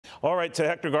All right, to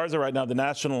Hector Garza right now, the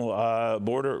National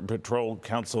Border Patrol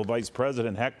Council Vice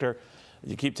President. Hector,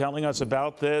 you keep telling us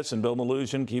about this, and Bill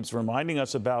Maloogian keeps reminding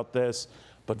us about this,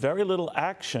 but very little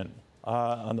action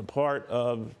on the part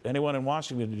of anyone in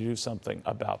Washington to do something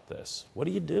about this. What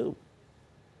do you do?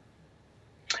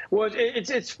 Well,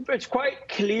 it's quite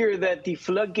clear that the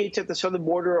floodgates at the southern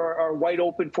border are wide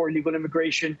open for illegal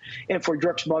immigration and for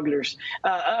drug smugglers.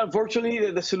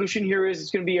 Unfortunately, the solution here is it's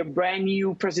going to be a brand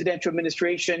new presidential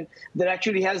administration that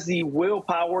actually has the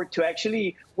willpower to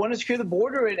actually want to secure the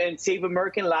border and save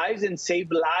American lives and save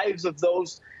lives of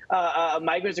those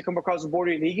migrants that come across the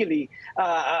border illegally.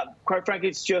 Quite frankly,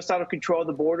 it's just out of control of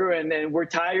the border, and we're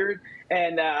tired.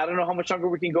 And I don't know how much longer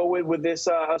we can go with this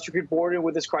secret border,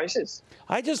 with this crisis.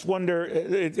 I just wonder,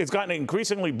 it's gotten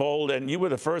increasingly bold, and you were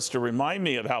the first to remind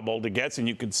me of how bold it gets, and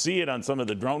you could see it on some of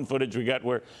the drone footage we got,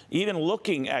 where even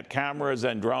looking at cameras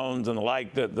and drones and the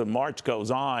like, the march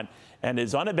goes on and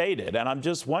is unabated. And I'm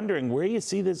just wondering where you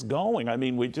see this going. I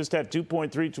mean, we just had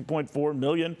 2.3, 2.4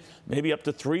 million, maybe up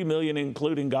to 3 million,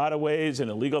 including gotaways and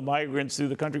illegal migrants through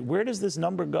the country. Where does this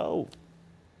number go?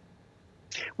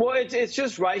 Well, it's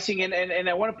just rising, and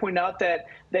I want to point out that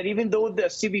even though the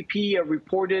CBP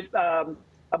reported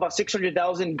about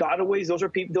 600,000 gotaways, those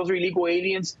are illegal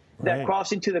aliens that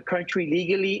cross into the country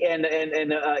legally and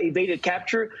evaded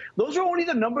capture. Those are only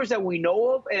the numbers that we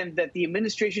know of and that the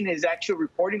administration is actually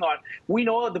reporting on. We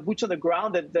know the boots on the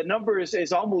ground that the number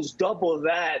is almost double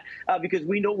that because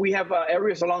we know we have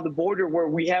areas along the border where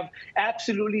we have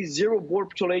absolutely zero Border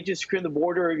Patrol agents securing the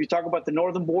border. If you talk about the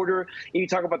northern border, if you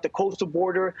talk about the coastal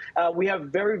border, we have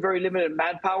very, very limited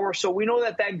manpower. So we know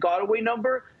that gotaway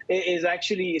number is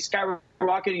actually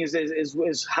skyrocketing,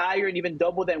 is higher and even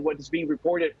double than what is being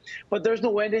reported. But there's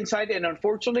no end in sight, and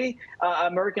unfortunately,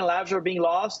 American lives are being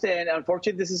lost, and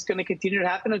unfortunately, this is going to continue to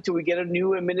happen until we get a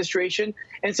new administration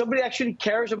and somebody actually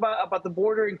cares about the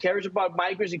border and cares about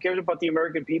migrants and cares about the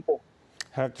American people.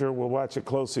 Hector, we'll watch it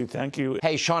closely. Thank you.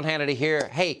 Hey, Sean Hannity here.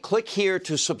 Hey, click here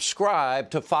to subscribe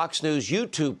to Fox News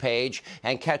YouTube page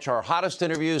and catch our hottest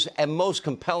interviews and most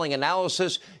compelling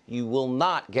analysis. You will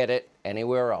not get it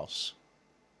anywhere else.